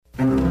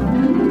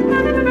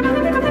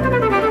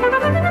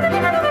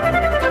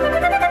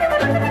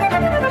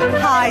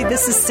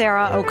This is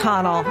Sarah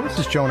O'Connell. This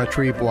is Jonah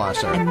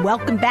Treebwasser. And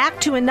welcome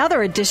back to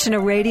another edition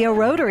of Radio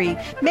Rotary,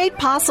 made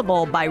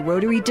possible by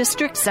Rotary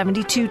District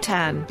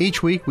 7210.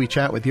 Each week we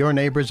chat with your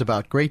neighbors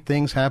about great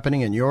things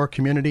happening in your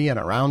community and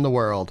around the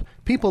world.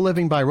 People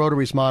living by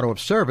Rotary's motto of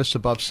service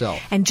above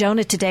self. And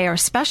Jonah, today our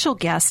special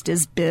guest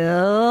is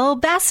Bill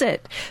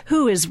Bassett,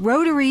 who is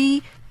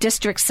Rotary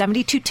District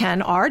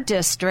 7210, our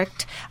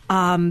district,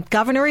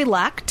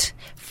 governor-elect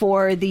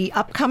for the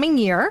upcoming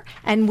year,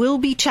 and we'll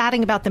be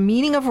chatting about the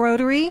meaning of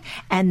Rotary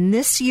and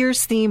this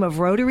year's theme of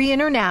Rotary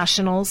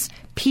International's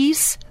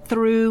Peace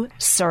Through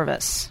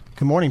Service.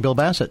 Good morning, Bill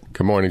Bassett.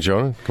 Good morning,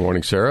 Jonah. Good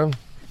morning, Sarah.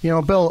 You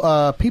know,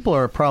 Bill, people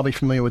are probably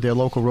familiar with their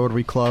local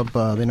Rotary Club.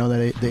 They know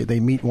that they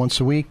meet once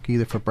a week,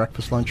 either for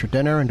breakfast, lunch, or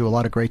dinner, and do a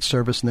lot of great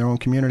service in their own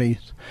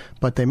communities.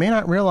 But they may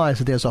not realize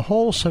that there's a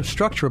whole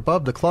structure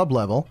above the club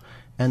level,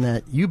 and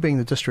that you, being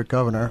the district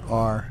governor,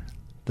 are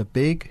the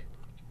big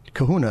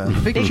kahuna,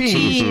 big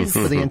cheese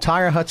for the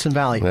entire Hudson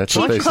Valley. That's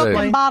what they Chief cook say.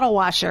 and bottle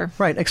washer.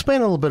 Right.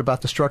 Explain a little bit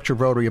about the structure of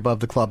Rotary above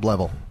the club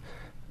level.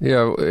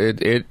 Yeah,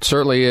 it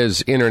certainly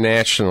is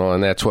international,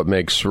 and that's what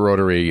makes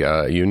Rotary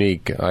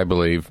unique, I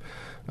believe.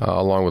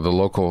 Along with the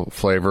local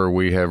flavor,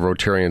 we have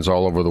Rotarians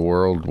all over the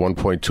world,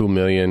 1.2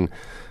 million.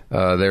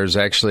 There's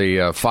actually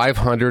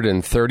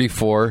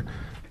 534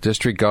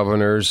 district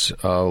governors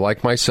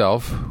like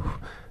myself.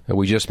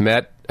 We just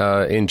met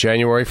in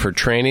January for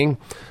training,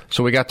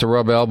 so we got to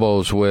rub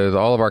elbows with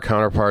all of our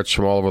counterparts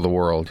from all over the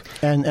world.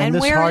 And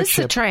this where hardship,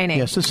 is the training?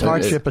 Yes, this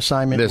hardship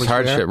assignment This was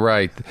hardship, there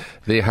right.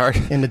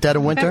 in the dead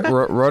of winter?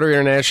 Rotary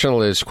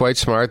International is quite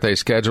smart. They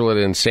schedule it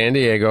in San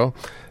Diego.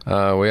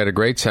 We had a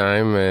great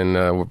time, and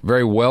a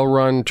very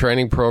well-run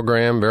training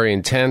program, very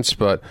intense,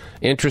 but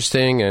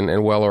interesting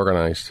and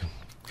well-organized.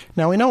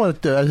 Now, we know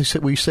what, as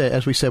we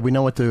said, we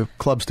know what the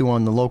clubs do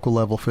on the local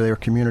level for their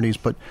communities,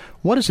 but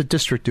what does the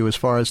district do as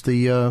far as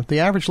the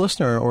average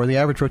listener or the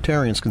average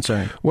Rotarian is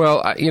concerned?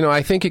 Well,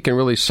 I think you can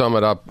really sum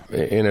it up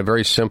in a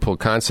very simple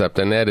concept,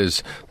 and that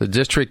is the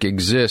district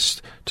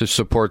exists to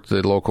support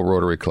the local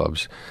Rotary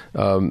clubs.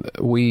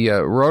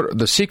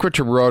 The secret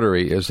to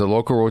Rotary is the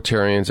local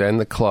Rotarians and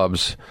the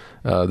clubs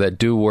that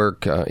do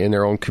work in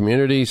their own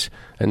communities,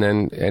 and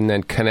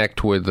then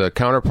connect with the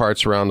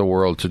counterparts around the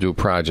world to do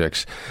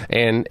projects.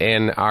 And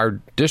our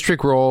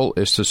district role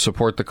is to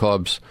support the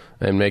clubs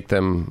and make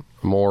them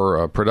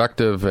more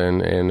productive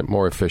and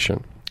more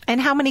efficient. And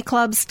how many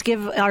clubs, to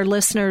give our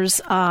listeners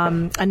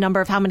a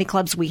number of how many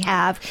clubs we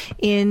have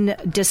in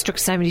District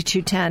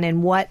 7210,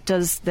 and what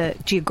does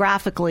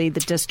geographically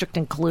the district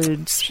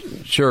includes?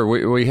 Sure.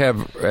 We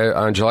have,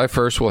 on July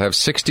 1st, we'll have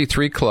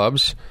 63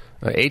 clubs.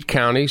 8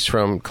 counties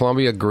from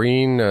Columbia,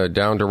 Greene,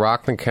 down to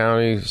Rockland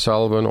County,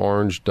 Sullivan,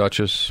 Orange,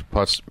 Dutchess,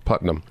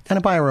 Putnam.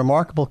 And by a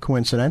remarkable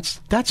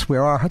coincidence, that's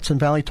where our Hudson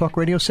Valley Talk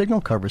Radio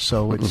signal covers,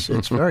 so it's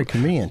very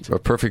convenient. A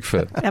perfect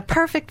fit. A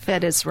perfect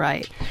fit is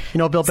right. You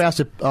know, Bill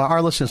Bassett,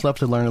 our listeners love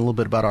to learn a little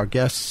bit about our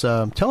guests.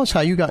 Tell us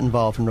how you got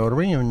involved in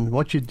Rotary and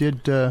what you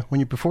did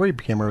before you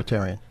became a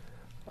Rotarian.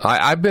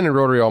 I've been in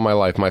Rotary all my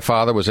life. My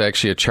father was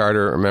actually a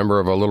charter member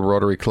of a little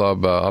Rotary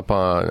club up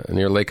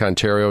near Lake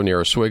Ontario,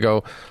 near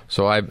Oswego.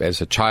 So as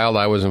a child,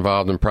 I was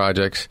involved in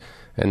projects.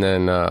 And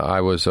then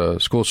I was a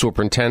school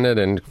superintendent.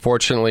 And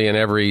fortunately, in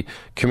every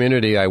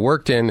community I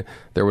worked in,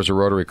 there was a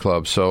Rotary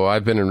club. So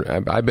I've been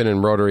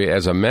in Rotary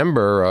as a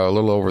member a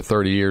little over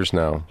 30 years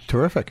now.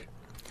 Terrific.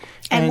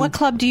 And what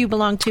club do you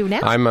belong to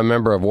now? I'm a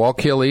member of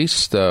Wallkill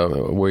East.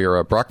 We are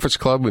a breakfast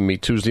club. We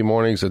meet Tuesday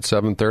mornings at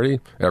 7:30.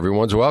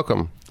 Everyone's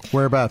welcome.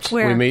 Whereabouts?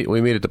 Where?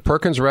 We meet at the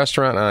Perkins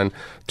Restaurant on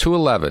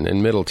 211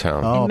 in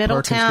Middletown. Oh, in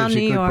Middletown, Perkins gives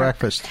you New good York.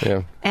 breakfast.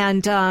 Yeah.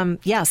 And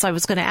yes, I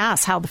was going to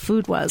ask how the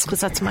food was, because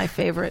that's my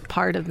favorite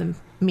part of the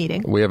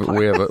meeting. We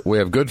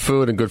have good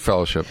food and good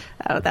fellowship.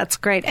 Oh, that's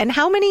great. And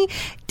how many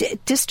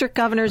district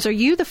governors? Are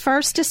you the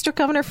first district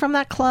governor from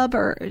that club?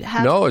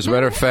 No, as a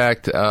matter of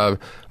fact,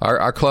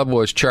 our club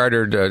was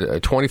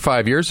chartered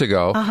 25 years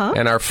ago,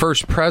 and our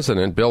first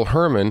president, Bill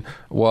Herman,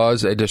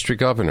 was a district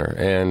governor.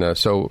 And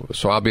so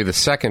I'll be the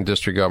second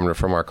district governor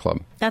from our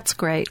club. That's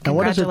great. And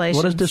Congratulations.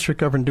 what does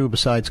district governor do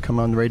besides come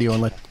on the radio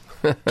and let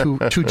two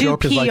do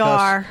jokers PR. like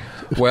us?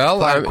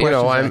 Well,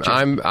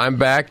 I'm I'm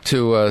back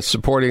to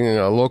supporting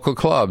local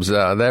clubs.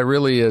 That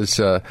really is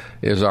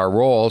our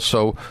role.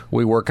 So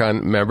we work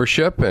on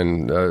membership,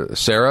 and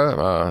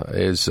Sarah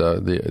is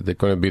going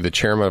to be the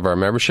chairman of our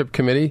membership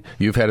committee.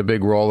 You've had a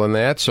big role in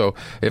that. So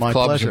if My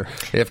pleasure.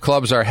 If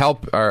clubs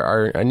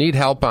need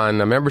help on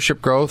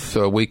membership growth,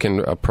 we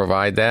can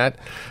provide that.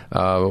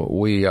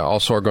 We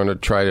also are going to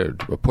try to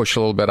push a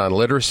little bit on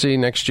literacy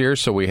next year.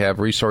 So we have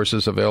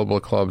resources available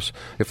to clubs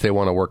if they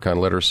want to work on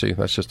literacy.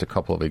 That's just a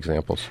couple of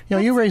examples. You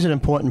know, you raise an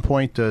important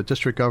point,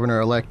 District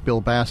Governor-elect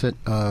Bill Bassett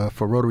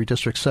for Rotary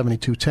District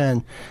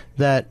 7210,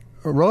 that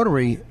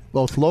Rotary,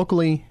 both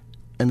locally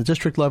and the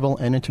district level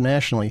and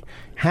internationally,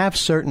 have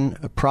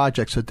certain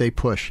projects that they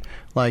push.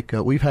 Like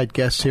we've had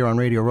guests here on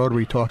Radio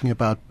Rotary talking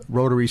about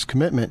Rotary's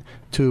commitment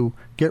to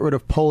get rid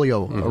of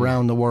polio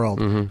around the world.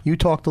 You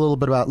talked a little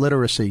bit about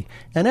literacy.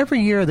 And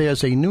every year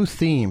there's a new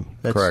theme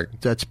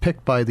that's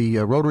picked by the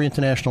Rotary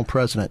International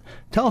president.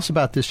 Tell us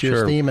about this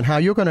year's theme and how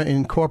you're going to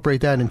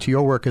incorporate that into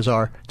your work as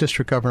our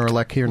district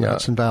governor-elect here in the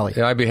Hudson Valley.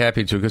 Yeah, I'd be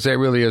happy to, because that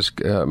really is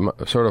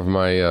sort of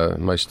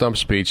my stump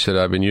speech that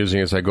I've been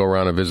using as I go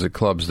around and visit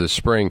clubs this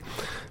spring.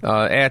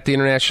 At the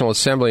International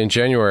Assembly in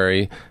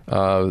January,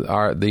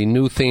 the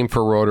new theme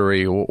for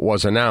Rotary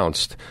was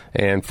announced.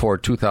 And for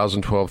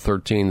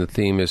 2012-13, the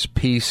theme is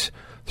Peace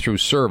Through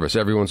Service.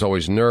 Everyone's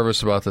always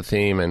nervous about the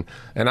theme,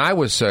 and I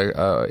was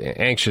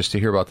anxious to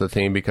hear about the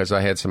theme because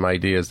I had some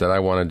ideas that I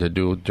wanted to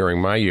do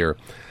during my year.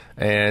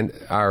 And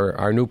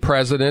our new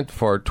president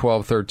for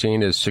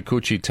 12-13 is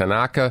Sakuchi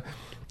Tanaka,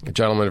 a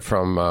gentleman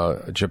from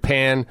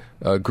Japan,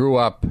 grew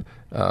up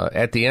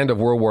at the end of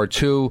World War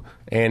II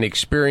and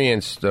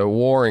experienced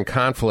war and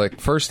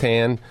conflict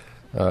firsthand,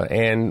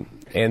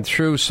 and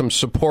through some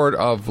support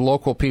of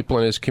local people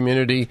in his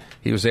community,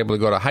 he was able to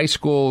go to high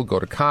school, go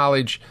to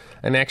college,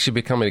 and actually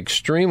become an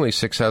extremely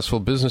successful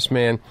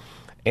businessman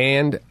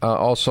and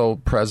also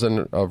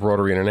president of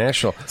Rotary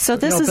International. So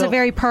this is Bill, a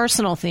very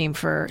personal theme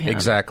for him.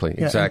 Exactly.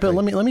 Bill,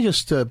 let me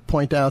just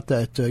point out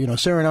that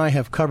Sarah and I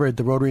have covered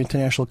the Rotary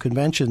International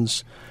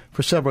conventions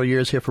for several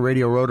years here for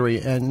Radio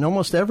Rotary, and in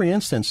almost every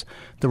instance,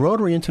 the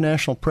Rotary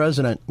International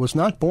president was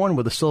not born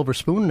with a silver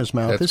spoon in his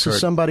mouth. This is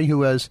somebody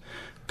who has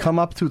come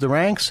up through the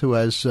ranks, who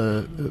has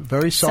a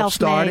very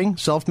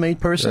self-made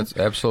person. That's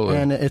absolutely.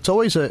 And it's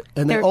always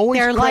they always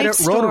credit life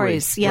Rotary.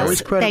 Stories.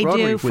 Yes, they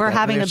do for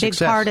having a big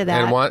part of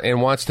that.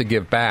 And wants to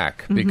give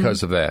back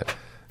because of that.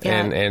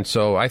 Yeah. And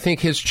so I think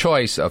his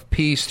choice of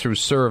peace through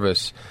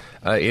service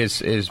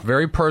is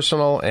very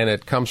personal, and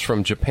it comes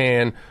from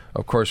Japan,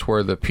 of course,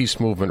 where the peace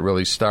movement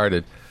really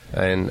started.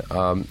 And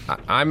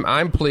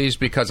I'm pleased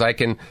because I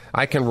can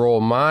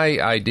roll my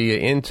idea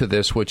into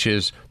this, which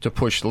is to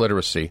push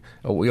literacy.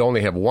 We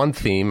only have one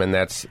theme, and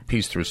that's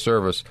peace through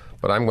service.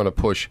 But I'm going to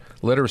push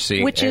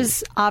literacy, which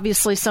is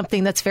obviously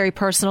something that's very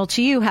personal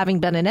to you, having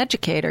been an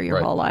educator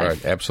your whole life.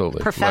 Right,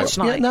 absolutely,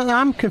 professionally. Right. Yeah,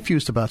 I'm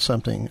confused about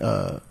something,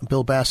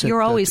 Bill Bassett.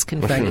 You're always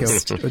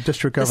confused. Thank you,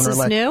 District Governor. This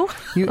is new.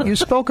 You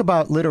spoke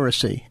about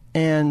literacy,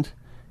 and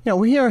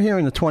we are here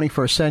in the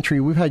 21st century.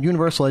 We've had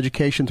universal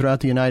education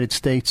throughout the United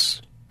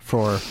States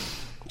for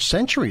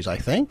centuries, I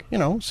think,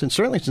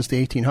 certainly since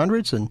the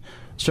 1800s and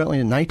certainly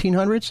in the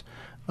 1900s.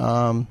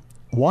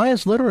 Why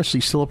is literacy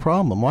still a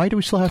problem? Why do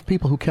we still have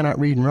people who cannot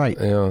read and write?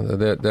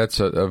 That's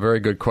a very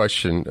good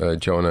question,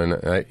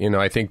 Jonah. And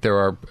I think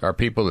there are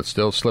people that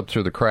still slip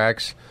through the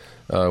cracks.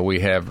 We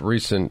have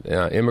recent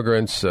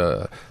immigrants,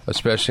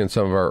 especially in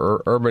some of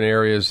our urban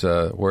areas,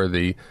 where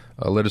the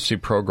literacy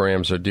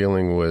programs are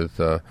dealing with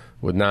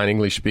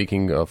non-English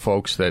speaking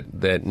folks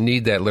that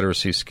need that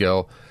literacy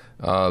skill.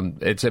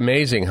 It's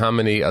amazing how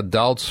many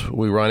adults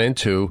we run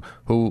into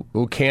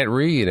who can't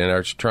read and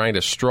are trying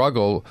to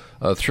struggle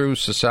through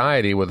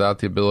society without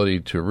the ability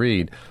to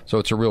read. So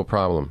it's a real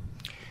problem.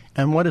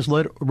 And what is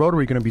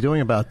Rotary going to be doing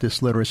about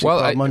this literacy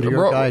problem under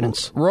your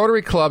guidance?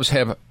 Rotary clubs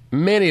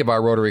many of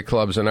our Rotary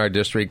clubs in our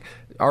district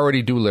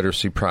already do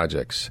literacy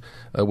projects.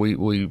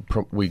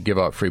 We give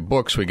out free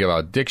books, we give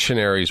out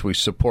dictionaries, we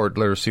support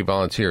literacy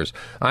volunteers.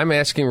 I'm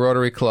asking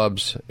Rotary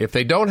clubs, if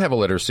they don't have a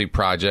literacy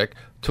project,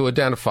 to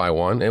identify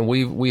one, and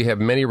we have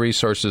many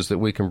resources that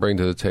we can bring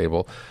to the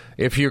table.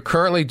 If you're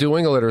currently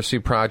doing a literacy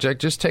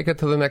project, just take it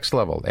to the next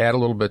level. Add a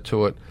little bit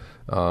to it.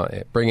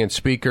 Bring in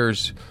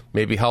speakers,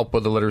 maybe help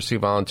with the literacy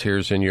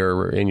volunteers in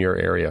your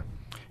area.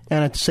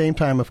 And at the same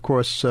time, of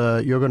course,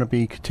 you're going to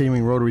be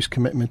continuing Rotary's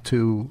commitment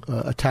to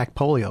attack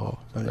polio.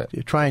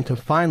 You're trying to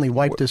finally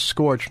wipe this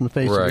scourge from the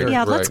face of the earth.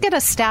 Yeah, let's get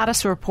a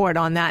status report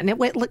on that.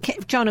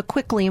 And Jonah,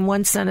 quickly, in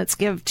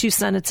two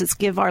sentences,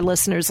 give our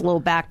listeners a little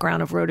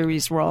background of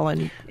Rotary's role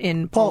in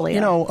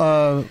polio.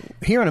 Well,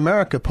 here in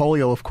America,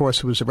 polio, of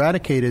course, was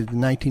eradicated in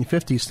the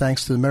 1950s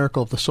thanks to the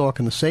miracle of the Salk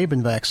and the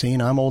Sabin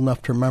vaccine. I'm old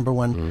enough to remember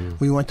when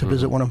we went to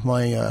visit one of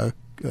my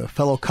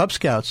fellow Cub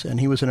Scouts, and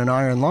he was in an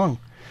iron lung.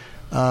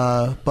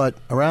 But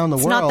around the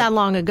world... It's not that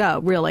long ago,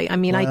 really. I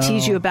mean, I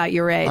tease you about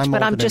your age,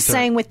 but I'm just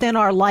saying within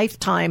our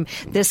lifetime,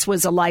 this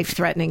was a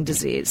life-threatening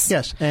disease.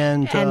 Yes,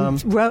 and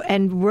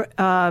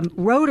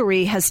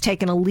Rotary has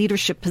taken a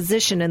leadership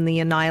position in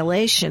the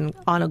annihilation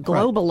on a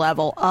global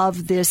level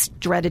of this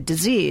dreaded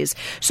disease.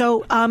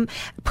 So,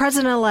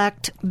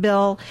 President-elect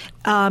Bill,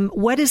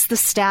 what is the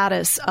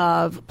status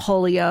of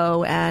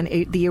polio and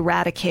the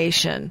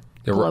eradication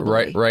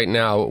globally? Right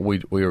now, we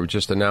were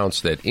just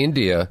announced that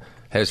India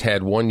has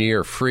had 1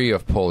 year free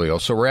of polio.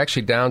 So we're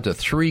actually down to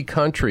 3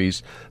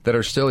 countries that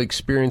are still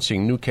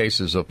experiencing new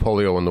cases of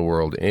polio in the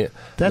world.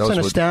 That's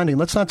astounding.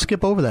 Let's not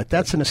skip over that.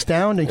 That's an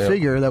astounding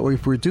figure that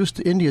we've reduced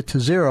India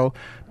to 0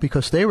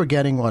 because they were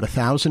getting,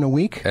 1,000 a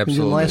week in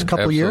the last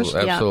couple of years?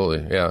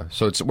 Absolutely, yeah.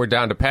 So we're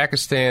down to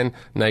Pakistan,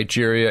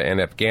 Nigeria, and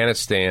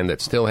Afghanistan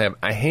that still have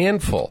a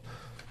handful,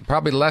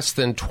 probably less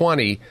than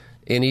 20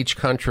 in each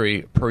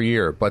country per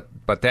year. But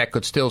that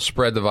could still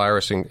spread the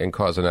virus and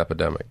cause an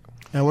epidemic.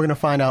 And we're going to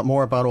find out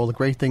more about all the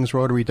great things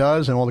Rotary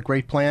does and all the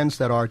great plans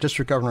that our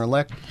District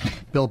Governor-elect,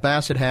 Bill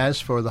Bassett,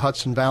 has for the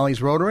Hudson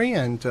Valley's Rotary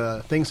and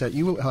things that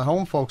you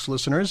home folks,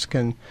 listeners,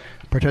 can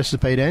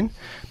participate in.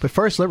 But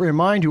first, let me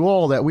remind you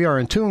all that we are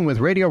in tune with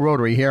Radio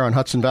Rotary here on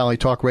Hudson Valley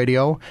Talk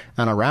Radio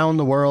and around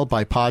the world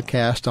by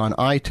podcast on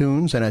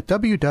iTunes and at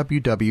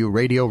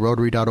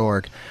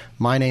www.radiorotary.org.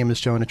 My name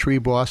is Jonah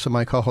Treeboss, and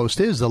my co-host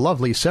is the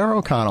lovely Sarah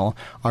O'Connell,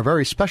 our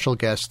very special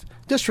guest,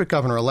 District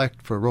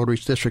Governor-elect for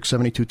Rotary's District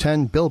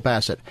 7210, Bill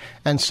Bassett.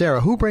 And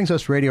Sarah, who brings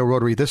us Radio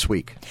Rotary this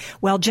week?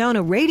 Well,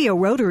 Jonah, Radio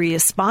Rotary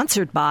is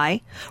sponsored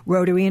by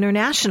Rotary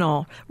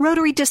International,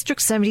 Rotary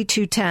District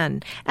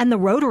 7210, and the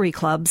Rotary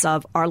Clubs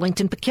of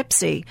Arlington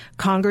Poughkeepsie,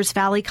 Congers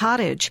Valley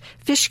Cottage,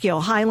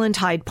 Fishkill, Highland,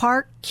 Hyde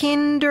Park,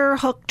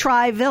 Kinderhook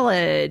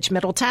Tri-Village,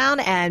 Middletown,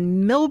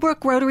 and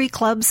Millbrook Rotary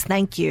Clubs.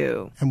 Thank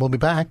you. And we'll be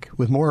back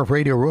with more of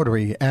Radio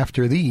Rotary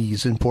after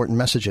these important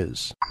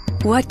messages.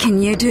 What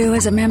can you do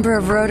as a member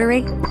of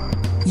Rotary?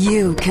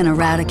 You can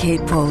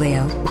eradicate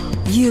polio.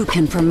 You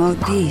can promote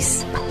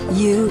peace.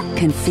 You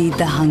can feed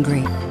the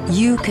hungry.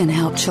 You can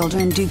help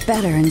children do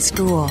better in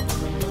school.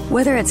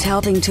 Whether it's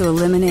helping to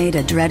eliminate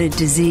a dreaded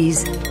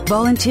disease,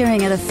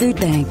 volunteering at a food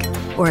bank,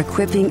 or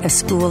equipping a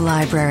school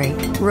library,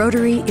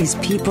 Rotary is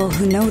people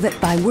who know that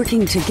by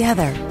working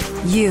together,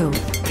 you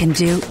can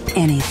do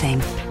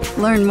anything.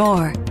 Learn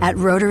more at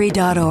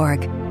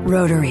Rotary.org.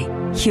 Rotary.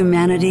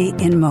 Humanity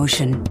in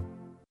motion.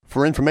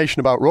 For information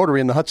about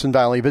Rotary in the Hudson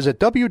Valley, visit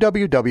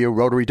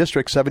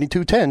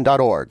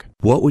www.rotarydistrict7210.org.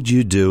 What would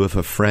you do if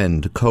a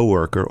friend,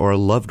 coworker, or a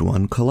loved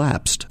one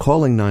collapsed?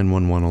 Calling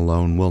 911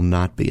 alone will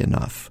not be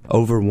enough.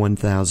 Over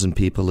 1,000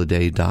 people a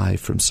day die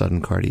from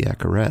sudden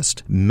cardiac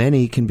arrest.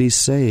 Many can be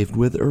saved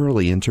with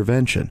early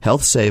intervention.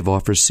 HealthSave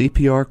offers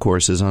CPR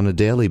courses on a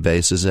daily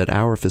basis at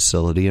our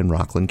facility in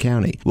Rockland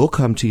County. We'll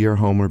come to your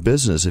home or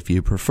business if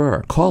you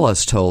prefer. Call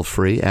us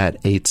toll-free at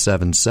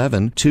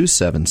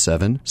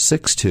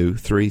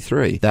 877-277-6233.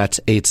 That's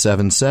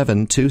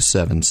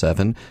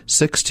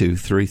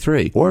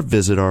 877-277-6233. Or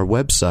visit our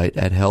website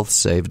at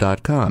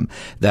healthsave.com.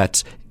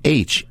 That's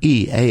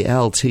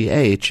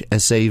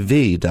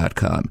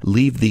HEALTHSAV.com.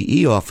 Leave the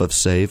E off of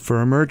SAVE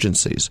for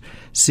emergencies.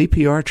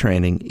 CPR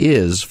training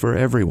is for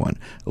everyone.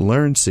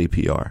 Learn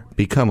CPR.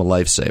 Become a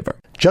lifesaver.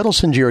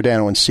 Judelson,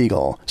 Giordano &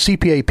 Siegel,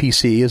 CPA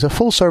PC, is a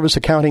full-service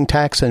accounting,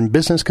 tax, and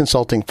business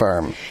consulting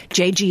firm.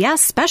 JGS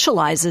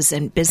specializes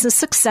in business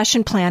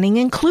succession planning,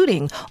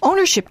 including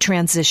ownership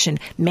transition,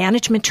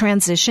 management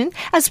transition,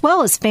 as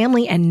well as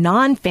family and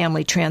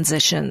non-family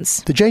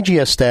transitions. The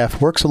JGS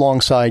staff works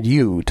alongside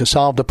you to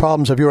solve the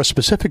problems of your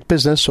specific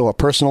business or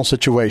personal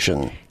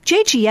situation.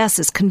 JGS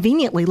is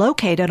conveniently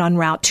located on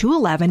Route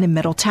 211 in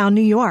Middletown,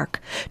 New York.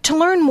 To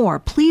learn more,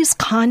 please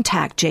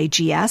contact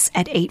JGS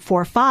at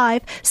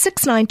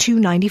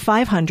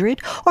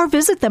 845-692-9500 or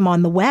visit them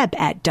on the web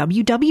at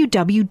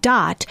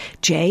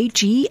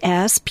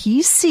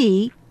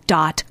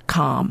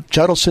www.jgspc.com.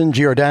 Judelson,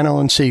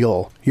 Giordano &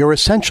 Siegel, your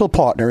essential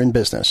partner in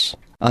business.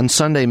 On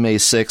Sunday, May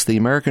 6th, the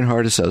American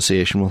Heart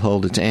Association will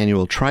hold its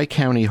annual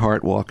Tri-County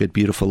Heart Walk at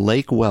beautiful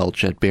Lake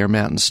Welch at Bear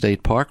Mountain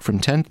State Park from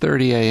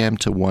 10:30 a.m.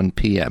 to 1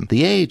 p.m.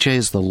 The AHA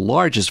is the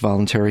largest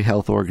voluntary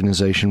health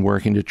organization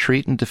working to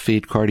treat and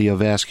defeat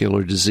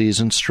cardiovascular disease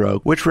and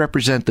stroke, which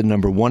represent the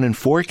number 1 in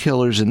 4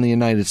 killers in the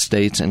United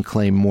States and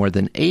claim more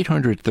than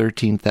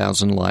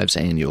 813,000 lives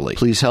annually.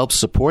 Please help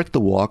support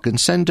the walk and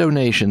send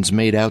donations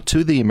made out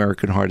to the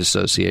American Heart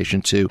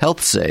Association to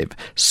HealthSave,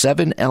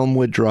 7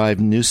 Elmwood Drive,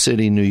 New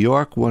City, New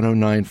York,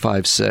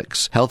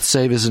 10956.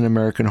 HealthSave is an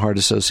American Heart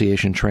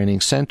Association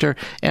training center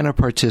and a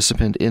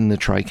participant in the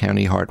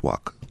Tri-County Heart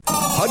Walk.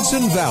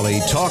 Hudson Valley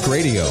Talk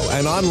Radio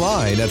and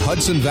online at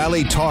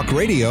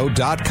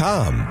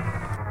hudsonvalleytalkradio.com.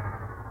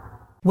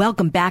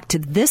 Welcome back to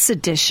this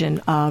edition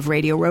of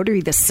Radio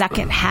Rotary, the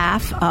second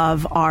half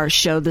of our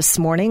show this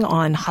morning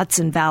on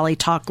Hudson Valley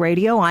Talk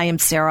Radio. I am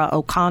Sarah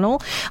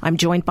O'Connell. I'm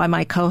joined by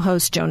my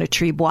co-host, Jonah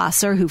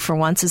Treeboss, who for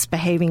once is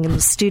behaving in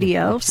the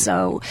studio.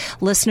 So,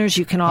 listeners,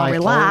 you can all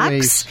relax. I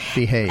always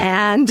behave.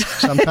 And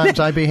sometimes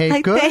I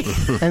behave good,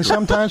 and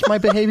sometimes my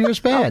behavior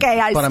is bad. Okay,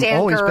 I but stand I'm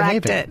always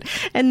corrected.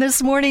 behaving. And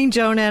this morning,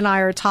 Jonah and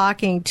I are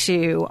talking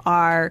to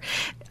our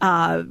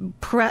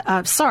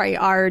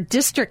our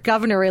district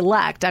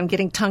governor-elect. I'm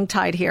getting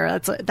tongue-tied here.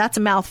 That's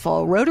a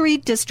mouthful. Rotary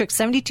District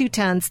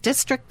 7210's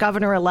district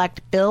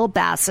governor-elect Bill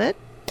Bassett,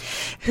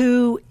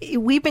 who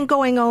we've been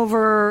going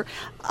over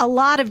a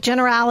lot of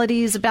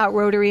generalities about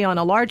Rotary on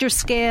a larger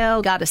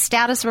scale. Got a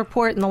status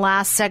report in the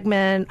last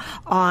segment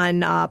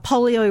on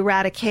polio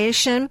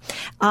eradication.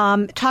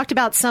 Talked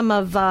about some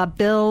of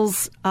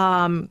Bill's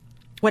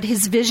what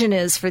his vision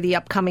is for the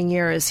upcoming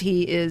year as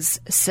he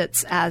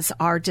sits as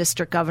our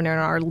district governor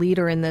and our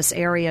leader in this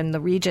area in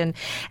the region.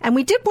 And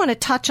we did want to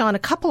touch on a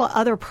couple of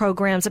other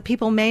programs that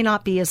people may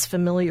not be as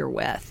familiar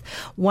with.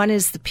 One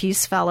is the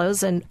Peace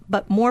Fellows,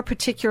 but more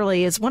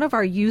particularly is one of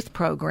our youth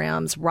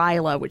programs,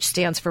 RYLA, which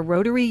stands for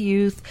Rotary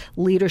Youth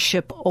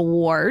Leadership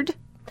Award.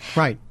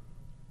 Right.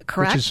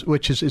 correct?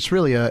 Which is it's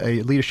really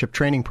a leadership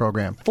training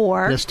program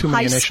for There's too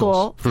many high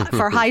school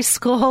for high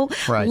school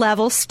Right.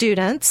 level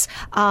students.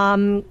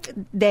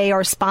 They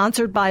are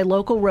sponsored by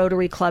local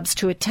Rotary clubs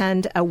to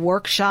attend a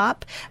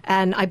workshop,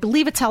 and I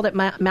believe it's held at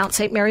Mount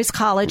St. Mary's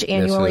College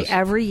annually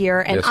every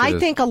year. And Yes, I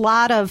think a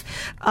lot of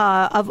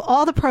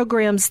all the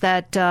programs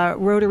that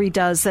Rotary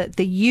does, that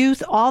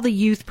all the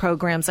youth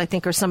programs, I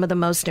think, are some of the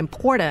most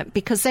important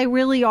because they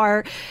really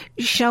are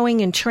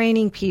showing and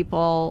training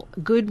people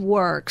good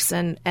works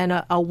and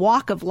a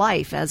walk of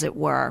life, as it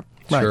were.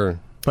 Right. Sure.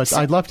 But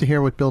I'd love to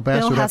hear what Bill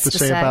Bassett would have to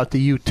say about the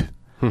youth.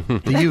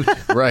 The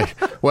youth. Right.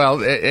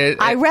 Well,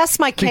 I rest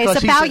my case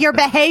Because about your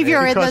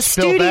behavior in the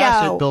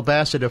studio. Bill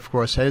Bassett, of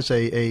course, is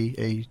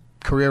a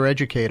career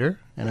educator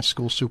and a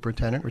school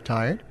superintendent,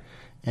 retired.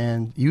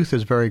 And youth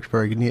is very,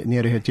 very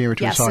near to his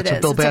Yes, heart. it So,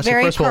 is. Bill It's a Bassett,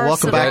 very first of all,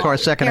 welcome back to our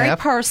second very half.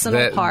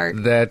 personal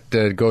part.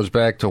 That goes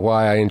back to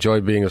why I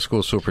enjoyed being a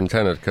school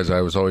superintendent, because I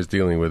was always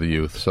dealing with the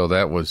youth. So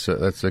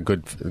that's a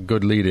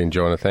good lead-in,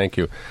 Jonah. Thank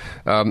you.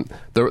 The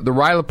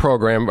RILA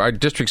program, our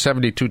District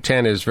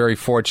 7210 is very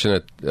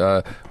fortunate.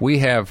 We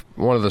have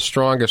one of the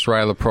strongest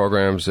RILA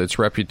programs. Its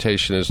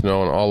reputation is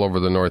known all over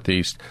the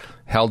Northeast.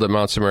 Held at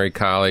Mount St. Mary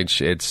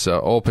College. It's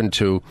open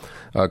to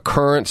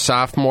current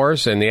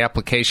sophomores, and the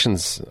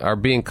applications are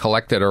being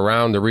collected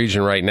around the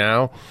region right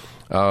now.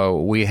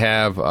 We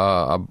have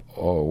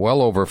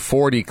well over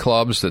 40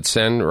 clubs that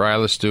send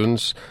RILA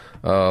students.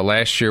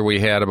 Last year we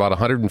had about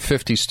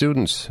 150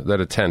 students that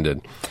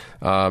attended.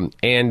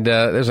 And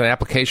there's an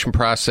application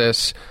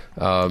process.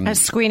 A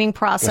screening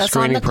process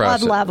on the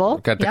club level.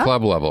 At the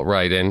club level,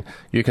 right. And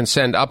you can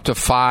send up to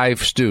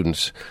 5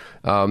 students.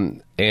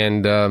 They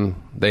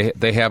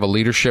have a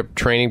leadership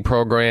training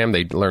program.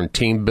 They learn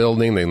team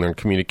building. They learn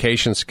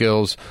communication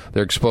skills.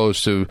 They're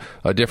exposed to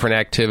different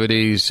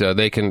activities.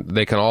 They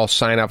can all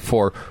sign up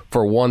for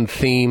one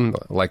theme.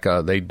 Like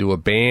they do a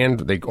band.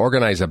 They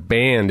organize a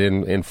band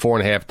in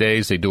 4.5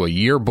 days. They do a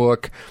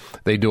yearbook.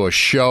 They do a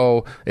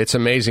show. It's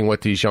amazing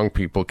what these young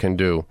people can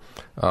do.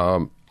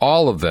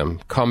 All of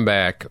them come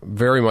back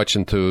very much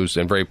enthused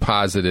and very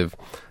positive.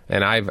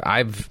 And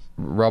I've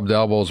rubbed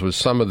elbows with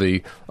some of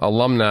the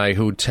alumni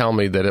who tell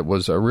me that it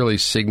was a really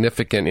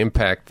significant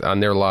impact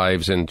on their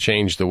lives and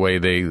changed the way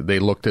they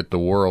looked at the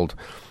world.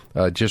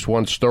 Just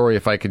one story,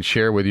 if I could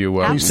share with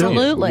you.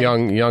 Absolutely.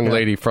 Young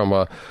lady from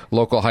a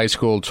local high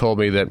school told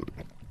me that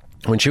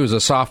when she was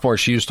a sophomore,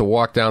 she used to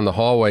walk down the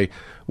hallway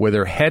with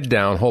her head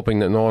down, hoping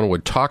that no one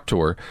would talk to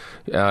her.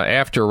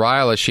 After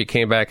RILA, she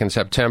came back in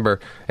September,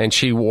 and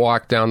she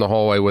walked down the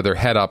hallway with her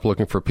head up,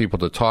 looking for people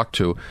to talk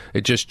to.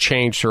 It just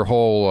changed her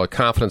whole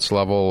confidence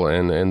level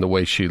and the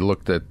way she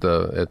looked at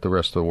the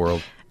rest of the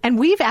world. And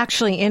we've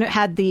actually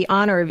had the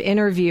honor of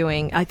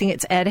interviewing, I think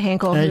it's Ed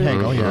Henkel,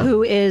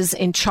 who is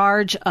in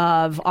charge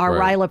of our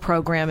RILA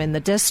program in the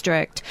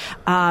district.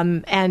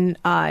 And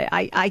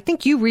I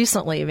think you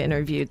recently have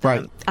interviewed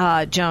them,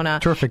 Jonah.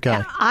 Terrific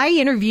guy. I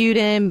interviewed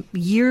him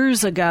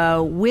years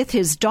ago with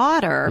his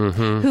daughter,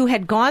 who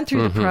had gone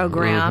through the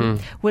program,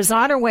 was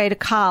on her way to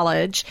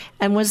college,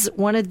 and was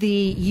one of the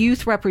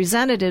youth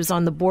representatives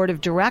on the board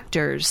of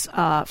directors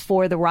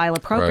for the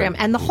RILA program.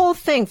 Right. And the whole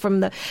thing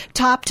from the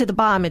top to the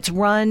bottom,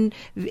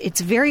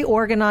 it's very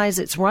organized.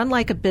 It's run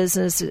like a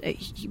business,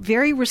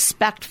 very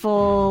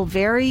respectful,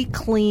 very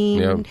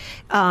clean,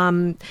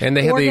 and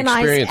they have organized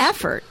the experience,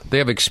 effort. They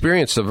have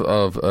experience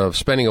of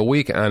spending a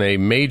week on a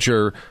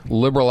major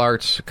liberal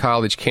arts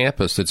college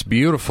campus that's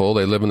beautiful.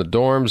 They live in the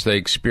dorms. They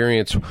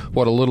experience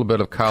what a little bit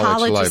of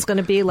college life is going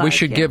to be like.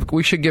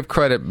 We should give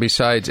credit,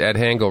 besides Ed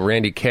Hengel,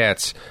 Randy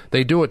Katz.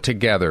 They do it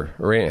together.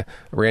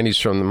 Randy's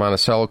from the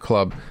Monticello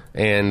Club.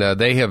 And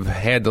they have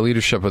had the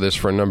leadership of this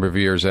for a number of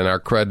years and are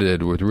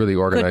credited with really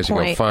organizing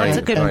a fine. That's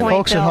a good point,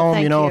 folks Bill. at home,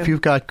 Thank if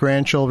you've got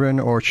grandchildren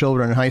or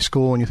children in high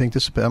school and you think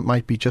this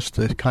might be just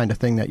the kind of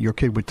thing that your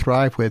kid would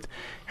thrive with,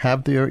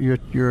 have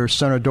your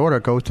son or daughter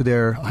go to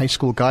their high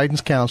school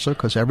guidance counselor,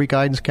 because every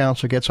guidance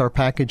counselor gets our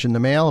package in the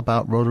mail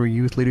about Rotary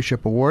Youth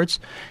Leadership Awards.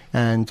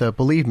 And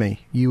believe me,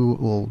 you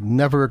will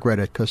never regret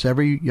it, because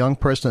every young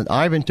person that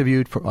I've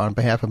interviewed on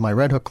behalf of my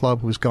Red Hook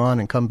Club who's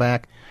gone and come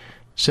back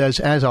says,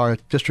 as our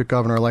district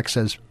governor-elect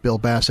says, Bill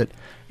Bassett,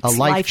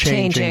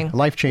 life-changing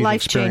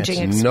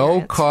experience.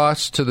 No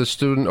cost to the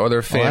student or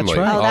their family. that's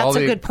right. All that's a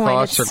the good point.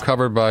 costs are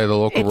covered by the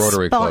local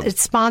Rotary Club.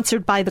 It's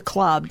sponsored by the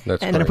club.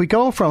 That's And right. if we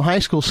go from high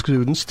school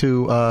students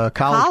to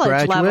college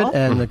graduate level.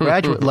 and the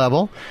graduate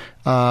level,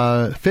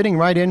 fitting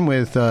right in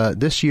with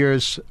this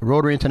year's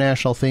Rotary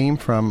International theme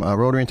from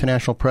Rotary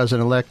International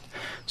President-elect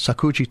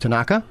Sakuchi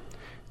Tanaka.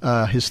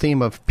 His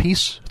theme of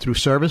peace through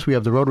service. We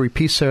have the Rotary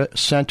Peace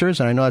Centers,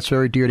 and I know that's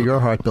very dear to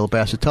your heart, Bill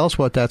Bassett. Tell us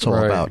what that's all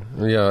about.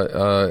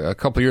 Yeah, a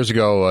couple years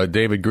ago,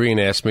 David Green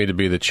asked me to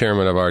be the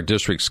chairman of our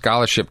district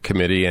scholarship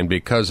committee, and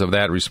because of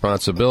that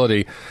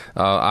responsibility,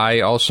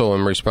 I also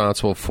am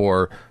responsible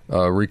for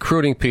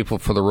recruiting people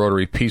for the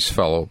Rotary Peace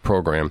Fellow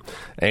program.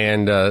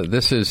 And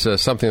this is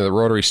something that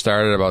Rotary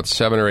started about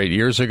 7 or 8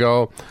 years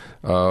ago.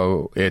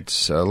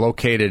 It's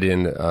located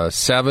in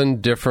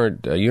 7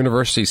 different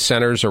university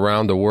centers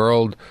around the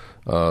world.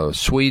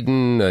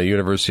 Sweden,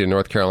 University of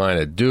North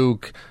Carolina,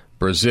 Duke,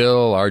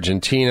 Brazil,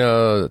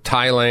 Argentina,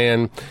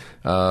 Thailand.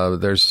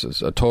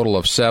 There's a total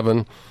of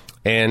 7.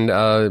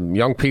 And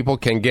young people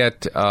can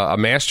get a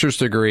master's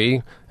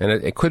degree, and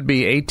it could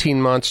be 18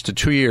 months to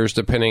 2 years,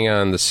 depending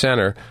on the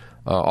center,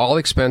 all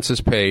expenses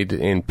paid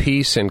in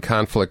peace and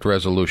conflict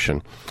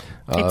resolution.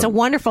 It's a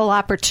wonderful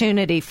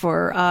opportunity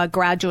for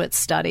graduate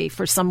study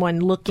for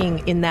someone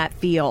looking in that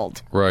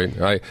field.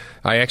 Right.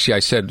 I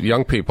said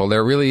young people.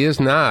 There really is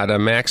not a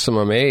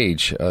maximum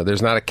age.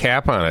 There's not a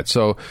cap on it.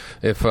 So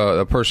if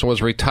a person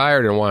was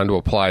retired and wanted to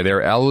apply,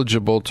 they're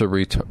eligible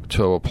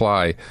to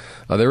apply.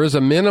 There is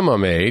a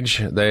minimum age.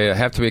 They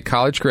have to be a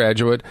college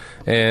graduate,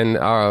 and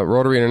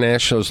Rotary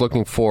International is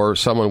looking for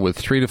someone with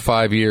 3 to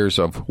 5 years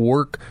of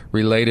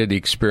work-related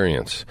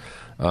experience.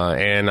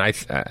 And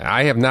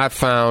I have not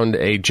found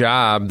a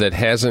job that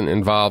hasn't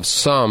involved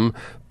some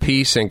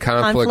peace and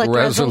conflict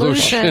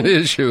resolution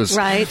issues.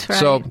 Right.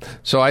 So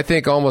I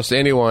think almost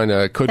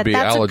anyone could be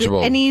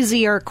eligible. That's an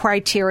easier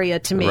criteria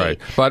to me. Right.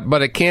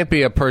 But it can't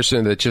be a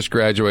person that just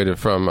graduated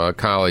from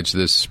college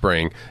this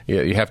spring.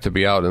 You have to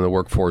be out in the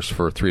workforce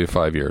for 3 to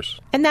 5 years.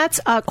 And that's,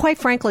 quite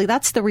frankly,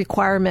 that's the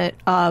requirement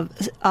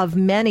of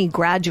many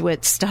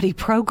graduate study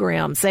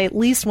programs. They at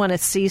least want to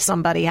see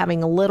somebody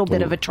having a little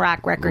bit of a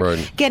track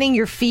record, getting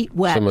your feet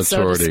wet,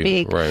 so to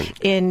speak,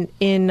 in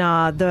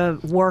the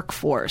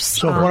workforce.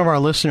 So if one of our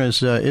listeners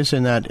is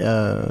in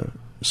that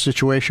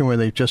situation where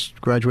they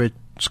just graduated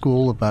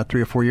school about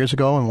 3 or 4 years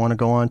ago and want to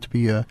go on to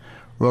be a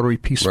Rotary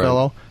Peace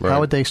Fellow, how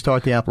would they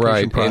start the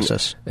application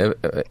process?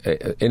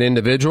 An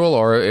individual,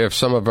 or if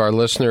some of our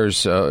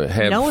listeners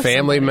have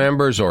family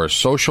members or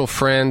social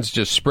friends,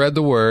 just spread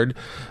the word.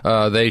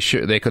 They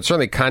could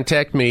certainly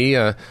contact me,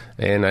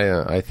 and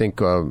I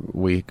think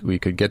we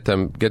could get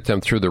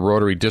them through the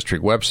Rotary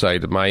District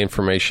website. My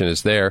information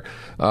is there,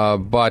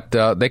 but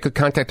they could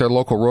contact their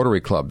local Rotary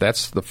Club.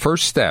 That's the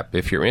first step.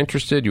 If you're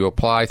interested, you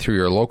apply through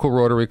your local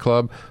Rotary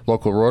Club.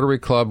 Local Rotary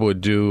Club would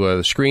do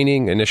the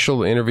screening,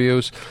 initial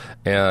interviews.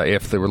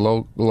 If the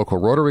local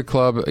Rotary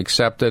Club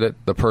accepted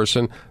the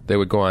person, they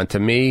would go on to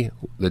me.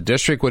 The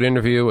district would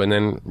interview, and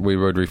then we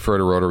would refer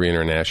to Rotary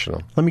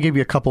International. Let me give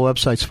you a couple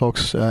websites,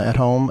 folks, at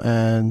home,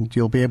 and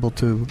you'll be able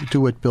to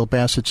do what Bill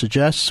Bassett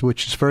suggests,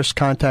 which is first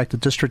contact the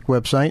district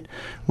website,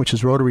 which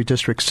is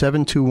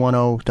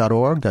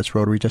RotaryDistrict7210.org. That's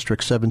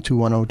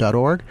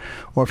RotaryDistrict7210.org.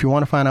 Or if you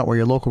want to find out where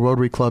your local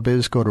Rotary Club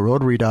is, go to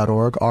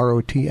Rotary.org,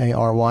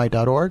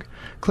 ROTARY.org.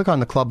 Click on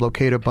the club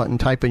locator button,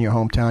 type in your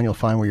hometown, you'll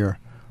find where your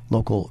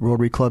local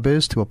Rotary Club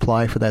is to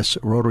apply for that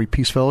Rotary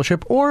Peace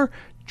Fellowship, or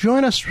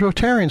join us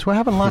Rotarians. We're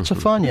having lots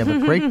of fun. You have a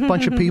great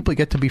bunch of people. You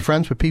get to be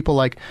friends with people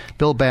like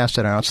Bill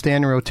Bassett, an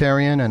outstanding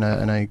Rotarian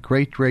and a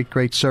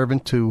great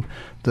servant to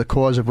the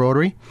cause of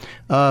Rotary.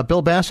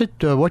 Bill Bassett,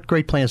 what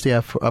great plans do you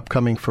have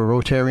upcoming for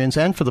Rotarians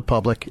and for the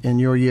public in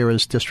your year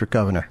as District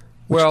Governor?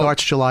 Which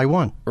starts July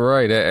 1.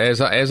 Right. As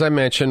I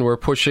mentioned, we're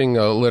pushing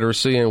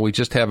literacy, and we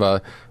just have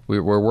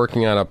we're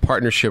working on a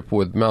partnership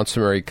with Mount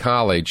St. Mary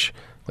College.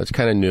 That's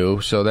kind of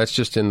new, so that's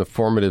just in the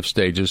formative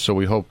stages, so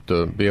we hope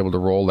to be able to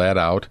roll that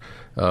out.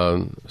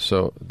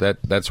 So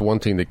that's one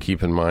thing to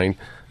keep in mind.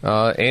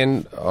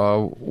 And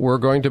we're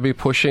going to be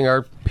pushing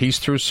our Peace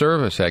Through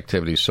Service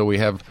activities. So we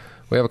have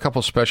a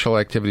couple special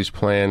activities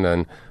planned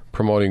on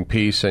promoting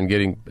peace and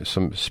getting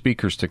some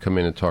speakers to come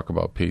in and talk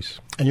about peace.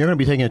 And you're going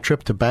to be taking a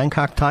trip to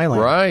Bangkok,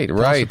 Thailand. Right.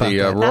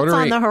 The Rotary, that's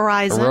on the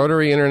horizon.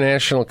 Rotary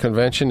International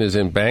Convention is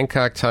in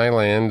Bangkok,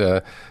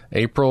 Thailand,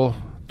 April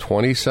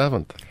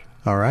 27th.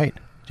 All right.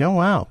 Oh,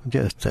 wow.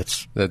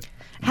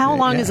 How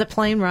long is a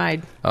plane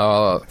ride?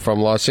 From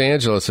Los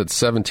Angeles, it's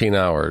 17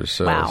 hours.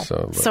 Wow.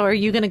 So are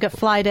you going to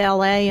fly to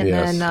L.A. and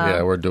then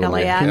we're doing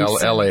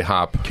L.A.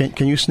 hop.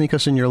 Can you sneak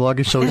us in your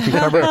luggage so we can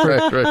cover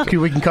it?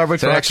 We can cover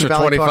it for extra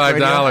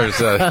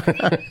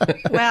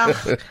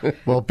 $25.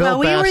 Well, Bill Bassett,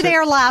 we were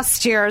there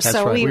last year,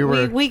 so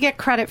we get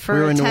credit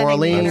for attending. We were in New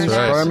Orleans,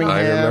 Birmingham.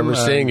 I remember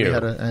seeing you.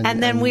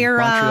 And then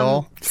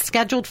we're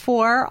scheduled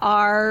for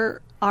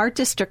our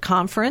district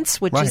conference,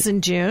 which is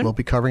in June. We'll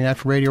be covering that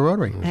for Radio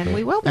Rotary. And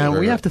we will be. And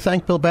we have to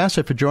thank Bill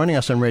Bassett for joining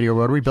us on Radio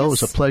Rotary. Bill, it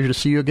was a pleasure to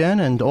see you again,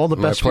 and all the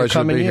best for your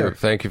coming year.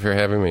 Thank you for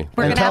having me.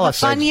 We're going to have a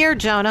fun year,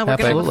 Jonah.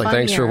 Absolutely.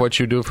 Thanks for what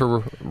you do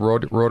for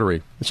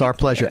Rotary. It's our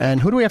pleasure. And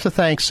who do we have to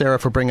thank, Sarah,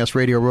 for bringing us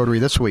Radio Rotary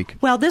this week?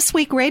 Well, this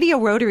week, Radio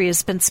Rotary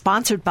has been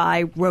sponsored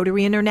by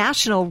Rotary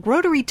International,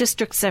 Rotary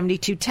District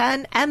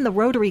 7210, and the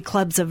Rotary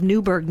Clubs of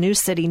Newburgh, New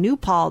City, New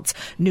Paltz,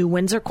 New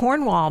Windsor,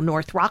 Cornwall,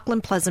 North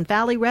Rockland, Pleasant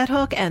Valley, Red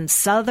Hook, and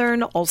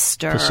Southern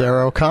Ulster. For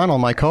Sarah O'Connell,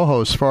 my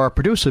co-host, for our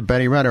producer,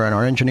 Betty Renner, and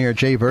our engineer,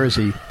 Jay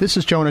Verzi, this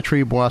is Jonah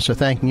Treebois,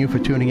 thanking you for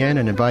tuning in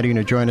and inviting you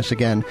to join us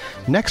again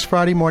next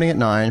Friday morning at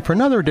 9 for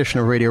another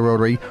edition of Radio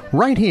Rotary,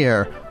 right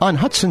here on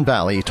Hudson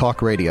Valley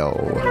Talk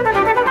Radio.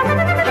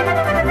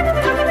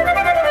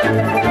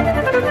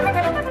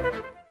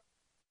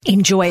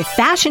 Enjoy a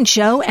fashion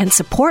show and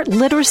support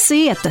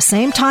literacy at the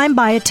same time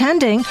by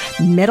attending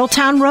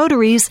Middletown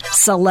Rotary's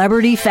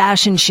Celebrity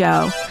Fashion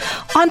Show.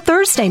 On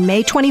Thursday,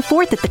 May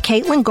 24th at the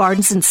Caitlin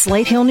Gardens in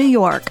Slate Hill, New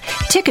York.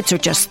 Tickets are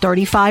just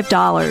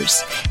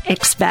 $35.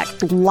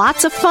 Expect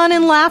lots of fun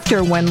and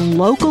laughter when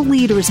local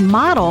leaders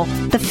model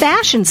the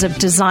fashions of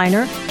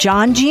designer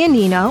John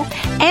Giannino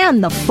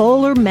and the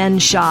Fuller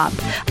Men's Shop.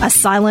 A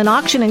silent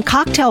auction and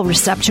cocktail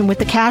reception with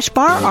the Cash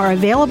Bar are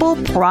available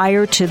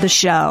prior to the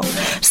show.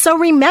 So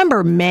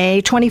remember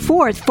May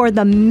 24th for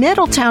the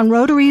Middletown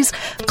Rotary's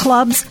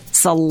Club's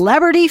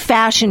Celebrity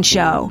Fashion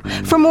Show.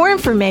 For more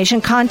information,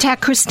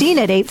 contact Christine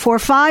at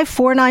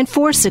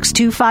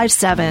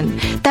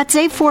 845-494-6257. That's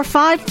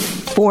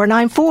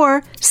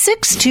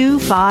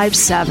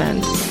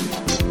 845-494-6257.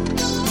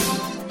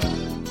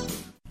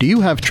 Do you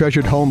have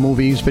treasured home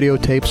movies,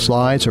 videotapes,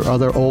 slides, or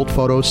other old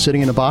photos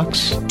sitting in a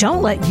box?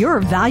 Don't let your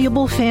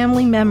valuable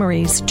family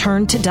memories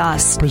turn to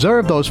dust.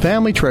 Preserve those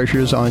family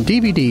treasures on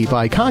DVD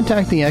by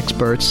contacting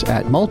experts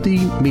at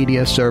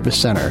Multimedia Service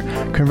Center,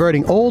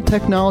 converting old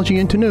technology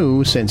into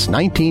new since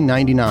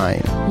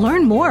 1999.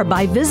 Learn more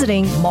by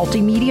visiting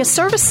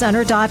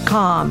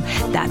multimediaservicecenter.com.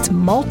 That's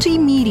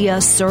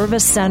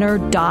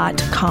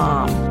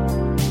multimediaservicecenter.com.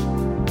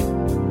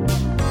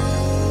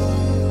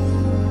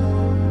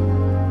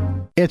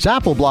 It's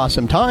Apple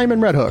Blossom time in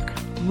Red Hook.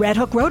 Red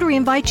Hook Rotary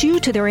invites you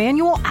to their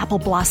annual Apple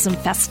Blossom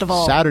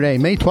Festival. Saturday,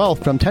 May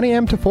 12th from 10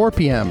 a.m. to 4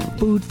 p.m.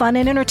 Food, fun,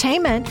 and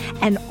entertainment,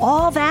 and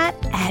all that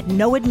at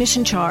no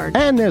admission charge.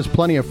 And there's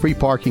plenty of free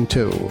parking,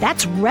 too.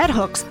 That's Red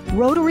Hook's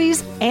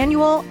Rotary's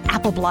annual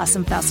Apple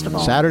Blossom Festival.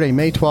 Saturday,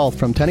 May 12th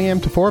from 10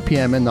 a.m. to 4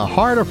 p.m. in the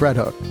heart of Red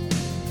Hook.